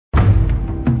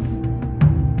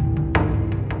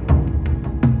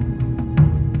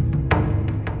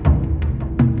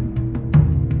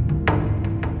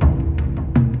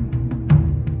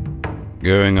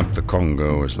Going up the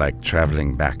Congo was like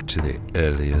traveling back to the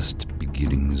earliest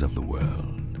beginnings of the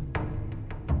world.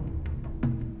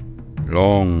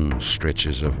 Long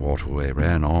stretches of waterway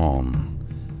ran on,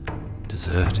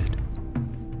 deserted.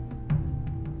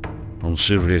 On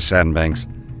silvery sandbanks,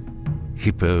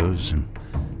 hippos and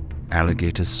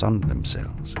alligators sunned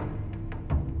themselves.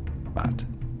 But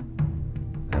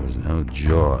there was no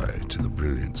joy to the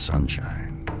brilliant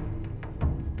sunshine.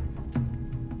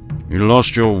 You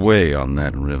lost your way on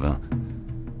that river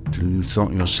till you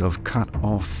thought yourself cut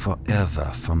off forever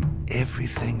from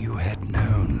everything you had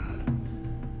known.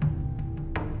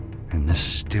 And this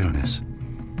stillness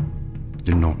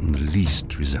did not in the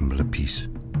least resemble a peace.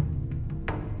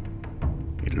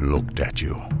 It looked at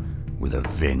you with a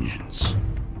vengeance.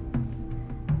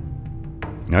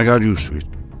 I got used to it,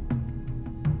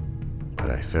 but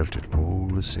I felt it all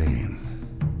the same.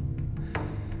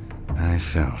 I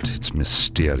felt its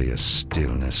mysterious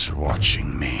stillness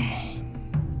watching me.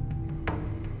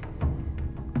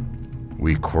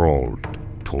 We crawled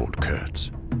toward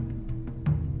Kurtz.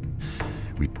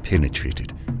 We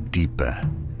penetrated deeper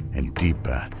and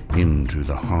deeper into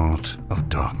the heart of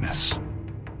darkness.